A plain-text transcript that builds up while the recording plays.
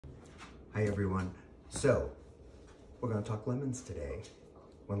Hi everyone. So, we're going to talk lemons today.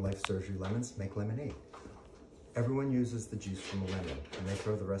 When life serves you lemons, make lemonade. Everyone uses the juice from a lemon and they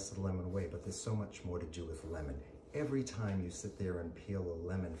throw the rest of the lemon away, but there's so much more to do with a lemon. Every time you sit there and peel a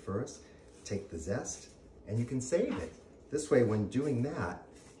lemon first, take the zest and you can save it. This way, when doing that,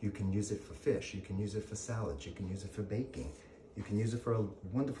 you can use it for fish, you can use it for salads, you can use it for baking, you can use it for a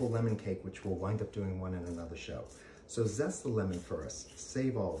wonderful lemon cake, which we'll wind up doing one in another show. So zest the lemon first,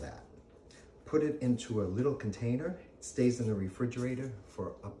 save all that. Put it into a little container. It stays in the refrigerator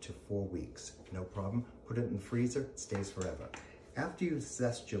for up to 4 weeks. No problem. Put it in the freezer. It stays forever. After you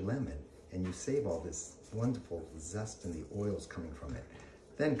zest your lemon and you save all this wonderful zest and the oils coming from it,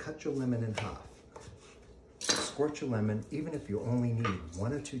 then cut your lemon in half. Squirt your lemon, even if you only need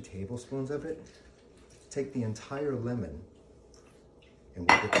 1 or 2 tablespoons of it. Take the entire lemon and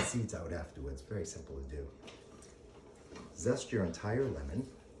we'll get the seeds out afterwards. Very simple to do. Zest your entire lemon.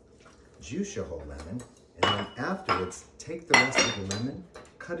 Juice your whole lemon, and then afterwards, take the rest of the lemon,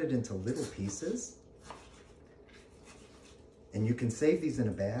 cut it into little pieces, and you can save these in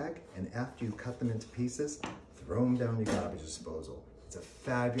a bag, and after you cut them into pieces, throw them down your garbage disposal. It's a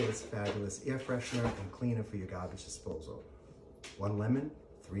fabulous, fabulous air freshener and cleaner for your garbage disposal. 1 lemon,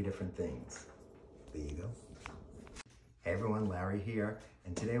 3 different things. There you go. Hey everyone, Larry here,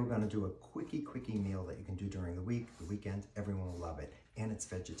 and today we're going to do a quickie meal that you can do during the week, the weekend. Everyone will love it, and it's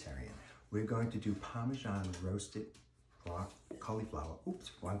vegetarian. We're going to do Parmesan roasted cauliflower,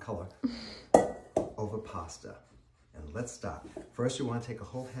 oops, wrong color, over pasta. And let's start. First, you want to take a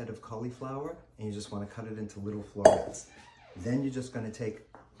whole head of cauliflower, and you just want to cut it into little florets. Then you're just going to take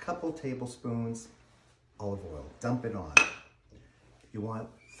a couple tablespoons olive oil, dump it on. You want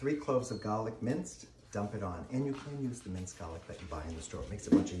 3 cloves of garlic minced, dump it on. And you can use the minced garlic that you buy in the store. It makes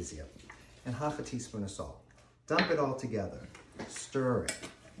it much easier. And half a teaspoon of salt. Dump it all together. Stir it.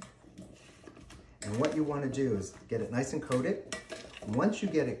 And what you want to do is get it nice and coated. Once you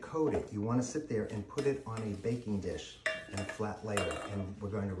get it coated, you want to sit there and put it on a baking dish in a flat layer, and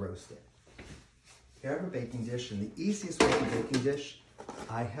we're going to roast it. You have a baking dish, and the easiest way to baking dish,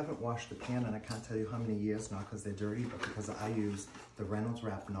 I haven't washed the pan, and I can't tell you how many years, not because they're dirty, but because I use the Reynolds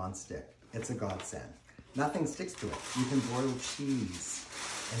Wrap non-stick. It's a godsend. Nothing sticks to it. You can broil cheese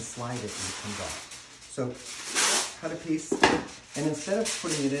and slide it and it comes off. So cut a piece, and instead of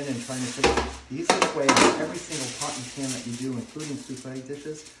putting it in and trying to fix it, the easiest way is every single pot and pan that you do, including souffle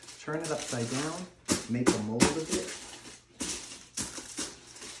dishes, turn it upside down, make a mold of it,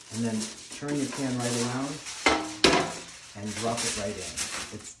 and then turn your pan right around and drop it right in.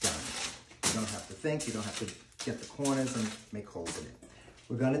 It's done. You don't have to think, you don't have to get the corners and make holes in it.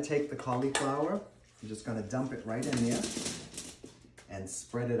 We're going to take the cauliflower, I'm just going to dump it right in there and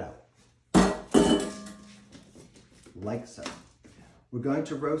spread it out. Like so. We're going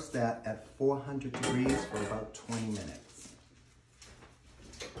to roast that at 400 degrees for about 20 minutes.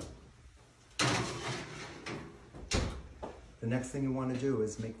 The next thing you want to do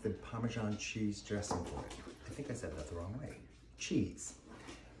is make the Parmesan cheese dressing for it. I think I said that the wrong way. Cheese.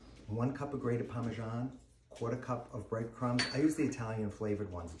 1 cup of grated Parmesan, 1/4 cup of breadcrumbs. I use the Italian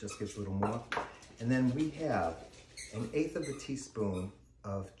flavored ones. It just gives a little more. And then we have 1/8 of a teaspoon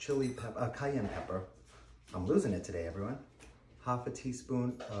of cayenne pepper. I'm losing it today, everyone. 1/2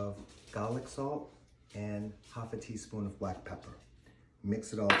 teaspoon of garlic salt and 1/2 teaspoon of black pepper.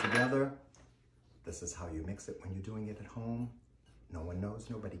 Mix it all together. This is how you mix it when you're doing it at home. No one knows,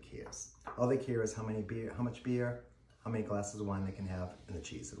 nobody cares. All they care is how much beer, how many glasses of wine they can have, and the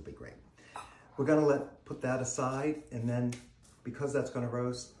cheese. It'll be great. We're gonna put that aside, and then because that's gonna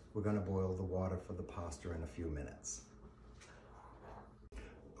roast, we're gonna boil the water for the pasta in a few minutes.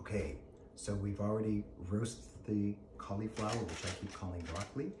 Okay, so we've already roasted the cauliflower, which I keep calling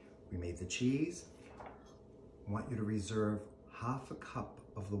broccoli. We made the cheese. I want you to reserve 1/2 cup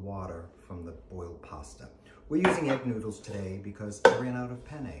of the water from the boiled pasta. We're using egg noodles today because I ran out of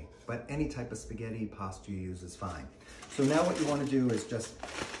penne, but any type of spaghetti pasta you use is fine. So now what you want to do is just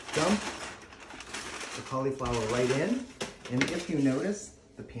dump the cauliflower right in, and if you notice,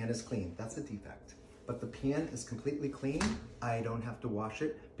 the pan is clean. That's a defect. But the pan is completely clean. I don't have to wash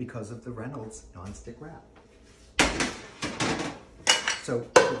it because of the Reynolds non-stick wrap. So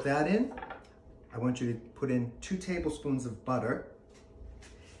put that in. I want you to put in 2 tablespoons of butter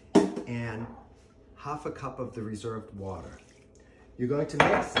and 1/2 cup of the reserved water. You're going to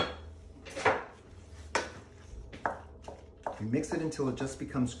mix it. You mix it until it just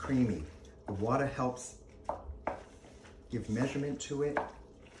becomes creamy. The water helps give measurement to it,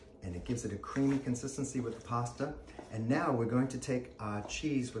 and it gives it a creamy consistency with the pasta. And now we're going to take our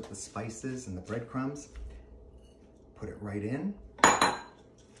cheese with the spices and the breadcrumbs, put it right in,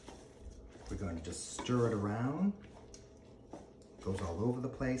 We're going to just stir it around. Goes all over the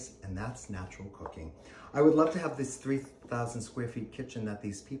place, and that's natural cooking. I would love to have this 3,000 square feet kitchen that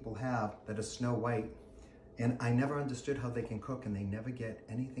these people have that is snow white, and I never understood how they can cook and they never get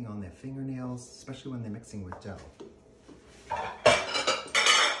anything on their fingernails, especially when they're mixing with dough.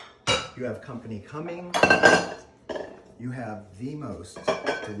 You have company coming. You have the most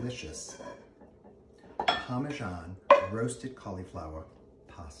delicious Parmesan roasted cauliflower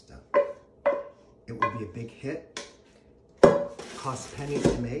pasta. It will be a big hit. Costs pennies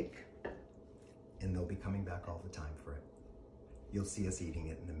to make, and they'll be coming back all the time for it. You'll see us eating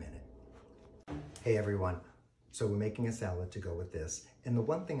it in a minute. Hey everyone, so we're making a salad to go with this. And the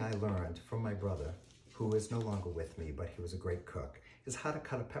one thing I learned from my brother, who is no longer with me, but he was a great cook, is how to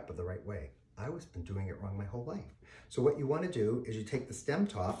cut a pepper the right way. I was been doing it wrong my whole life. So what you want to do is you take the stem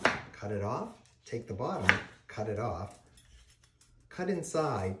top, cut it off, take the bottom, cut it off, cut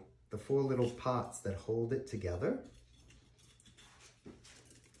inside the 4 little parts that hold it together,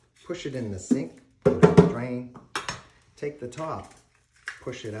 push it in the sink, put it in the drain, take the top,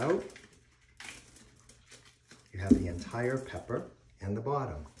 push it out. You have the entire pepper and the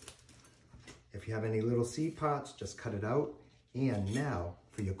bottom. If you have any little seed parts, just cut it out. And now,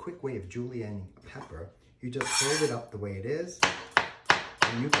 for your quick way of julienning a pepper, you just fold it up the way it is,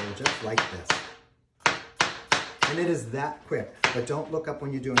 and you go just like this. And it is that quick, but don't look up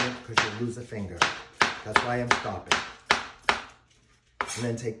when you're doing it because you'll lose a finger. That's why I'm stopping. And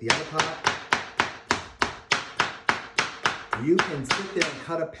then take the other part. You can sit there and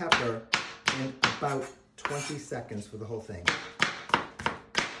cut a pepper in about 20 seconds for the whole thing.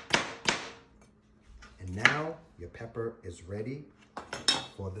 And now your pepper is ready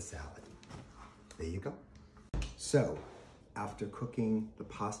for the salad. There you go. So, after cooking the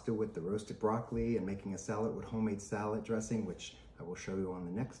pasta with the roasted broccoli and making a salad with homemade salad dressing, which I will show you on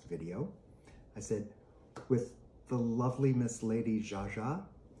the next video, I said, with the lovely Miss Lady Jaja,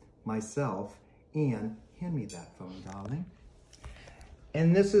 myself, and hand me that phone, darling.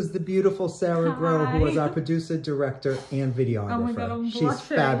 And this is the beautiful Sarah Grow, who is our producer, director, and videographer. Oh my God, I'm blushing. She's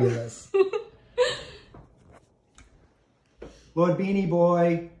fabulous. Lord Beanie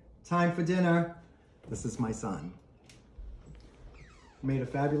Boy, time for dinner. This is my son. Made a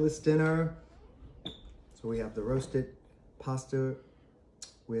fabulous dinner. So we have the roasted pasta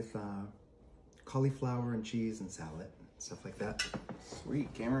with cauliflower and cheese and salad, stuff like that.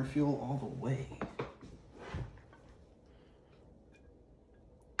 Sweet, camera fuel all the way.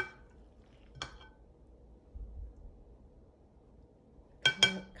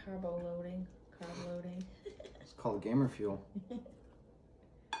 Carb loading. It's called gamer fuel.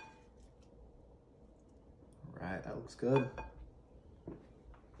 Alright, that looks good.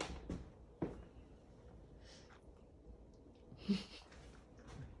 You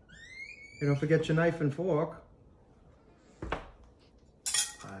don't forget your knife and fork. I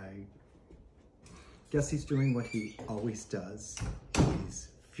guess he's doing what he always does. He's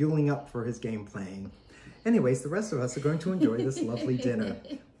fueling up for his game playing. Anyways, the rest of us are going to enjoy this lovely dinner.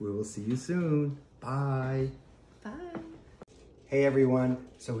 We will see you soon. Bye. Bye. Hey everyone,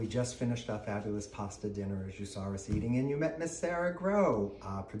 so we just finished our fabulous pasta dinner as you saw us eating, and you met Miss Sarah Grow,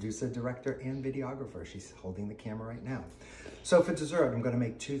 producer, director, and videographer. She's holding the camera right now. So for dessert, I'm gonna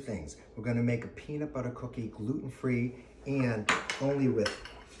make 2 things. We're gonna make a peanut butter cookie, gluten-free, and only with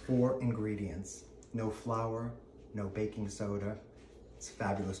 4 ingredients. No flour, no baking soda. It's a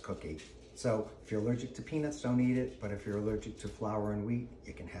fabulous cookie. So if you're allergic to peanuts, don't eat it, but if you're allergic to flour and wheat,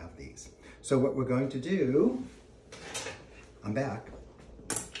 you can have these. So what we're going to do, I'm back,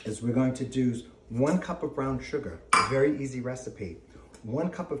 is we're going to do 1 cup of brown sugar, a very easy recipe, 1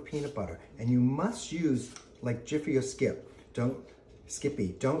 cup of peanut butter, and you must use like Jiffy or Skippy.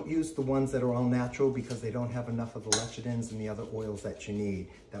 Don't use the ones that are all natural because they don't have enough of the lecithins and the other oils that you need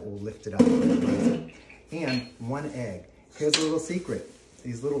that will lift it up. And 1 egg. Here's a little secret.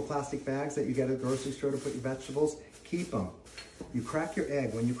 These little plastic bags that you get at the grocery store to put your vegetables, keep them. You crack your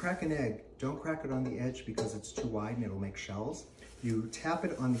egg. When you crack an egg, don't crack it on the edge because it's too wide and it'll make shells. You tap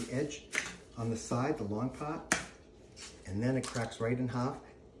it on the edge, on the side, the long part, and then it cracks right in half.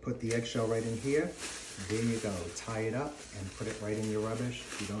 Put the eggshell right in here. There you go. Tie it up and put it right in your rubbish.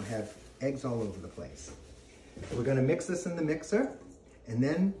 You don't have eggs all over the place. We're going to mix this in the mixer, and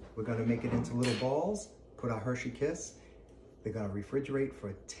then we're going to make it into little balls, put our Hershey Kiss. They're going to refrigerate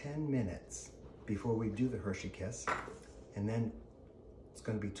for 10 minutes before we do the Hershey Kiss. And then it's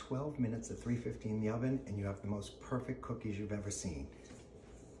going to be 12 minutes at 350 in the oven, and you have the most perfect cookies you've ever seen.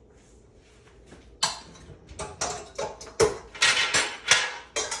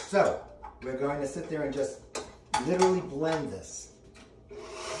 So, we're going to sit there and just literally blend this.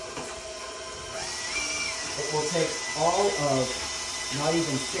 It will take all of not even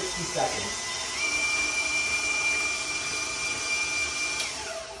 60 seconds.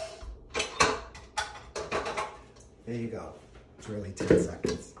 There you go. It's really 10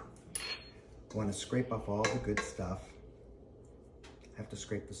 seconds. Want to scrape off all the good stuff. I have to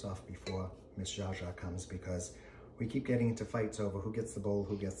scrape this off before Miss Jaja comes because we keep getting into fights over who gets the bowl,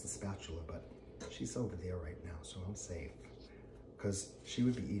 who gets the spatula, but she's over there right now, so I'm safe. Because she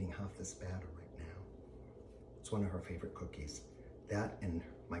would be eating half this batter right now. It's one of her favorite cookies. That and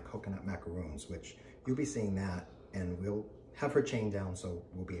my coconut macaroons, which you'll be seeing that, and we'll have her chained down so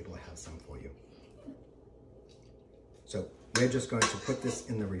we'll be able to have some for you. So we're just going to put this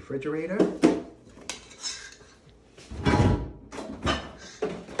in the refrigerator.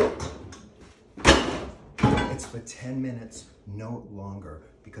 It's for 10 minutes, no longer,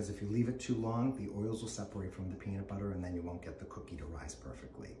 because if you leave it too long, the oils will separate from the peanut butter and then you won't get the cookie to rise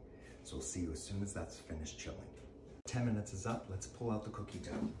perfectly. So we'll see you as soon as that's finished chilling. 10 minutes is up, let's pull out the cookie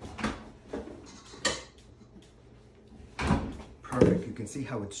dough. Perfect, you can see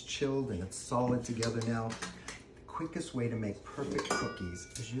how it's chilled and it's solid together now. Quickest way to make perfect cookies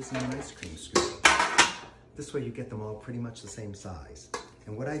is using an ice cream scoop. This way you get them all pretty much the same size.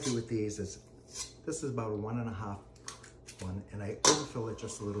 And what I do with these is, this is about a 1.5 one, and I overfill it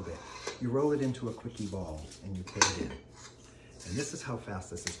just a little bit. You roll it into a quickie ball and you put it in. And this is how fast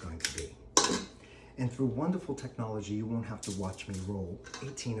this is going to be. And through wonderful technology, you won't have to watch me roll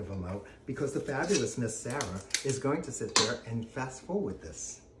 18 of them out because the fabulous Miss Sarah is going to sit there and fast forward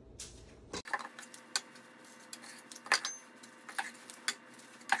this.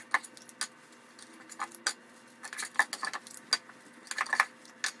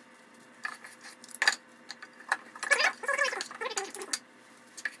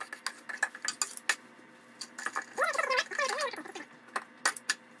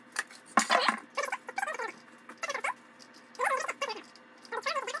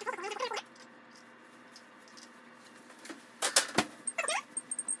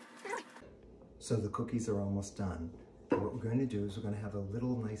 So the cookies are almost done. And what we're going to do is we're going to have a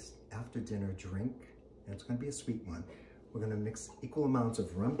little nice after dinner drink, and it's going to be a sweet one. We're going to mix equal amounts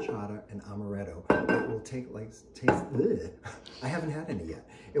of rum chata and amaretto. It will I haven't had any yet.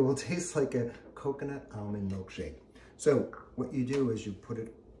 It will taste like a coconut almond milkshake. So what you do is you put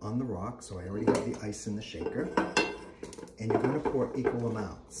it on the rock. So I already have the ice in the shaker, and you're going to pour equal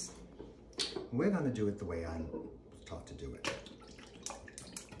amounts. We're going to do it the way I'm taught to do it.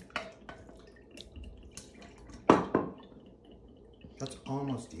 That's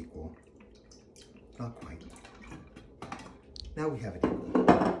almost equal, not quite. Now we have it equal.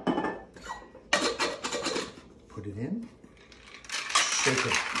 Put it in, shake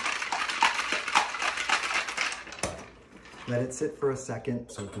it. Let it sit for a second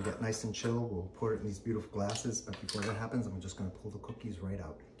so it can get nice and chill. We'll pour it in these beautiful glasses, but before that happens, I'm just gonna pull the cookies right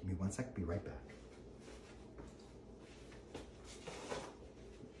out. Give me 1 sec, be right back.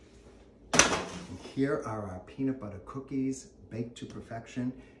 And here are our peanut butter cookies, baked to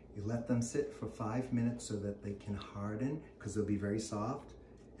perfection. You let them sit for 5 minutes so that they can harden because they'll be very soft.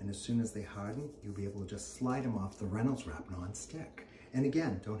 And as soon as they harden, you'll be able to just slide them off the Reynolds wrap non-stick. And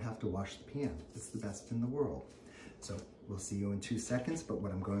again, don't have to wash the pan. It's the best in the world. So we'll see you in 2 seconds, but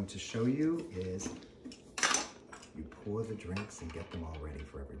what I'm going to show you is you pour the drinks and get them all ready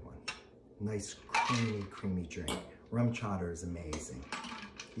for everyone. Nice, creamy drink. Rum chata is amazing,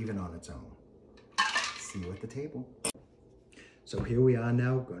 even on its own. See you at the table. So here we are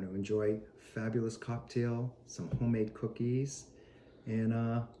now, going to enjoy a fabulous cocktail, some homemade cookies, and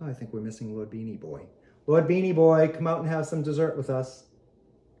I think we're missing Lord Beanie Boy. Lord Beanie Boy, come out and have some dessert with us.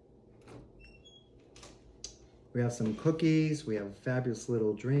 We have some cookies, we have a fabulous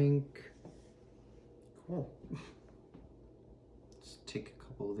little drink. Cool. Let's take a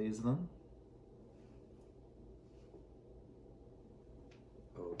couple of these then.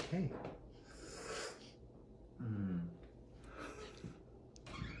 Okay.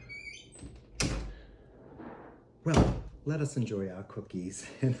 Well, let us enjoy our cookies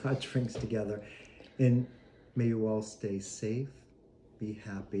and our drinks together. And may you all stay safe, be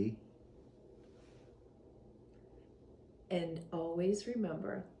happy. And always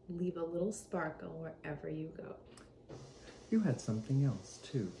remember, leave a little sparkle wherever you go. You had something else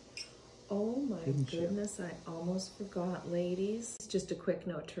too. Oh my Didn't you? goodness, I almost forgot, ladies. Just a quick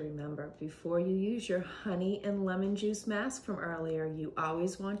note to remember, before you use your honey and lemon juice mask from earlier, you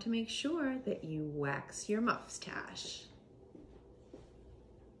always want to make sure that you wax your mustache.